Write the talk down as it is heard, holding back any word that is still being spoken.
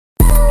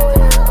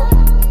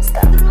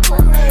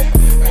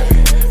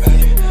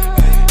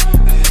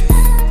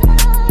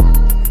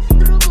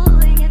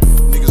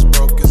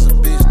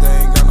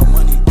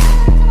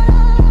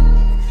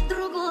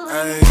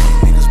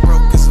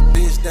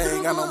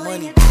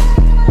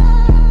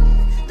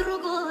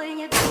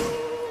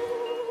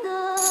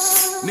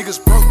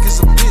Niggas broke as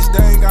a bitch,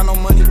 they ain't got no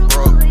money,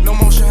 bro. No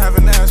motion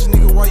having ass,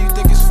 nigga, why you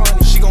think it's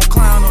funny? She gon'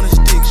 clown on his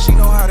dick, she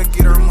know how to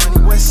get her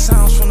money. West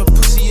sounds from the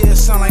pussy, yeah, it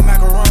sound like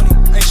macaroni.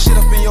 Ain't shit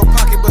up in your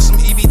pocket but some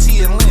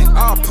EBT and lint.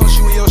 I'll punch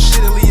you in your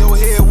shit and leave your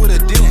head with a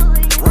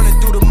dent. Running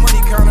through the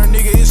money counter,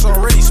 nigga, it's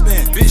already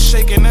spent. Bitch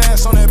shaking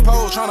ass on that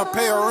pole, tryna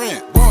pay her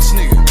rent. Boss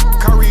nigga,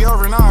 Kyrie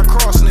Irving, I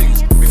cross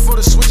niggas. Before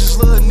the switches,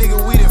 little nigga,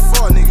 we done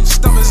fought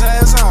niggas. Stump his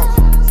ass out,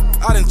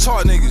 I done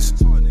taught niggas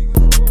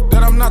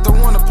that I'm not the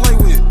one to play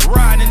with.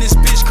 Riding in this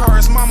bitch car,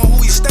 it's mama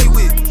who he stay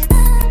with.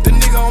 The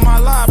nigga on my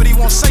live, but he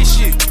won't say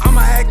shit.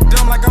 I'ma act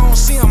dumb like I don't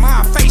see him,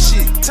 I'll face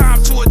shit.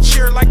 Time to a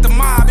chair like the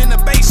mob in the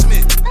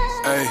basement.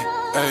 Ay,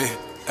 ay,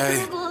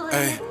 ay,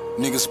 ay.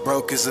 Niggas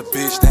broke as a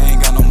bitch, they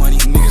ain't got no money.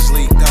 Niggas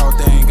leaked out,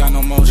 they ain't got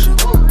no motion.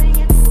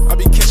 I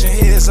be catching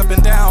heads up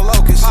and down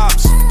locusts.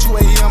 Pops, 2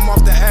 a.m.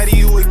 off the Addy,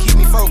 you would keep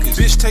me focused.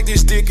 Bitch, take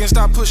this dick and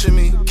stop pushing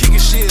me. Kicking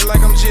shit like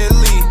I'm Jet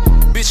Li.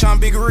 Bitch, I'm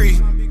Big Ree.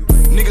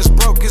 Niggas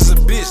broke as a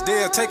bitch,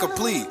 they'll take a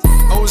plea.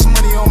 Oh, it's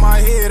money on my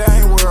head,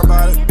 I ain't worried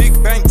about it.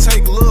 Big bank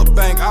take little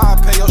bank,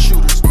 I'll pay your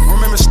shooters.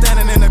 Remember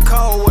standing in the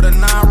cold with a 9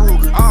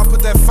 Ruger. I'll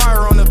put that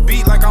fire on the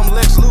beat like I'm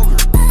Lex Luger.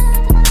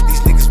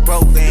 These niggas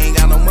broke, they ain't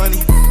got no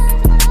money.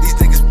 These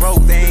niggas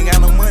broke, they ain't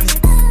got no money.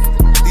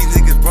 These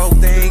niggas broke,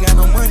 they ain't got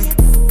no money.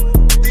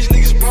 These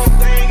niggas broke,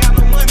 they ain't got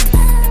no money.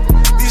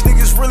 These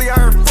niggas really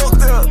are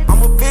fucked up.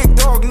 I'm a big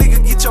dog,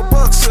 nigga, get your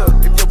bucks up.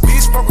 If your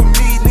bitch fuck with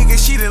me, nigga,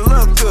 she done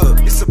looked up.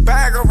 It's a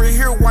bag over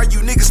here while you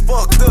niggas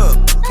fucked up.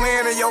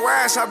 Playing in your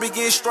ass, I be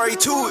getting straight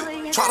to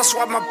it. Try to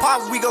swap my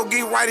pop, we gon'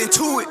 get right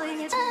into it.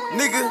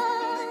 Nigga,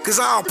 cause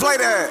I don't play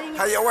that.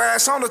 Have your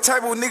ass on the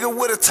table, nigga,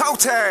 with a toe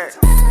tag.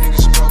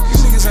 Niggas broke,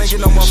 these niggas ain't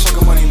getting no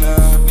motherfucking money,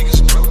 man.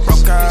 Niggas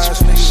broke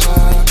ass, niggas,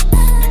 man.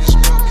 Niggas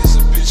broke as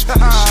a bitch,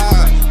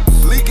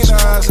 leaking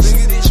ass,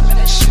 nigga.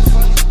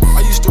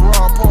 I used to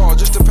rob Paul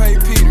just to pay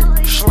Peter.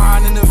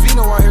 Sliding in the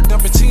Vino out here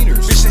dumping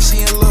teeners. Bitch say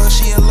she in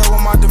love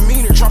with my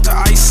demeanor. Drop the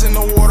ice in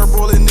the water,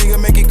 boil it, nigga,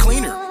 make it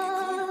cleaner.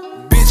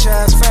 Bitch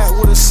ass fat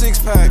with a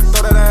 6-pack.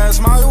 Throw that ass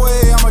my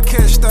way, I'ma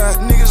catch that.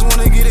 Niggas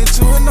wanna get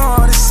into it,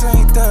 no, this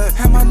ain't that.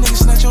 Have my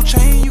niggas snatch your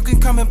chain, you can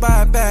come and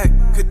buy it back.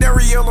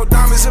 Cadere yellow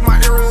diamonds in my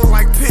area look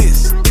like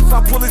piss. If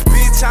I pull this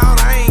bitch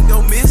out, I ain't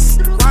gon' miss.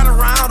 Ride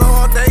around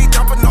all day,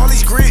 dumping all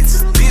these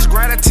grits. Bitch,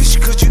 grab a tissue,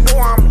 cause you know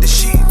I'm the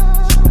shit.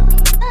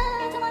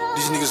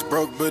 These niggas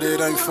broke, but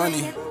it ain't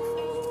funny.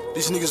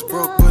 These niggas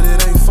broke, but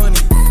it ain't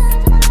funny.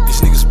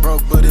 These niggas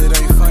broke, but it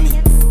ain't funny.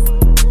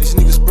 These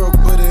niggas broke,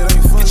 but it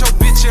ain't funny. Get your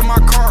bitch in my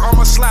car,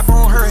 I'ma slap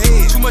on her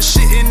head. Too much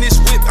shit in this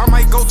whip, I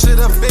might go to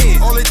the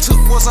Fed. All it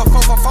took was a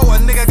 444, a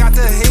nigga got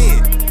the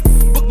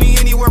head. Book me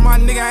anywhere, my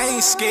nigga, I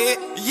ain't scared.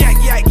 Yak,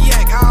 yak,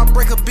 yak, I'll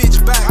break a bitch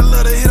back. I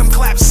love to hit them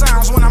clap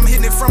sounds when I'm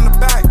hitting it from the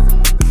back.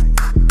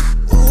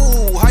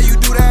 Ooh, how you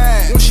do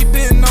that? When she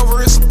bending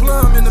over, it's a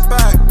plum in the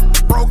back.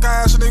 Broke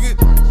ass nigga.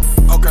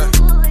 Okay.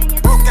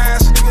 Broke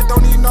ass nigga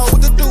don't even know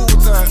what to do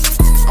with that.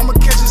 I'ma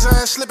catch his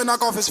ass slipping,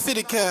 knock off his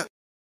fitted cap.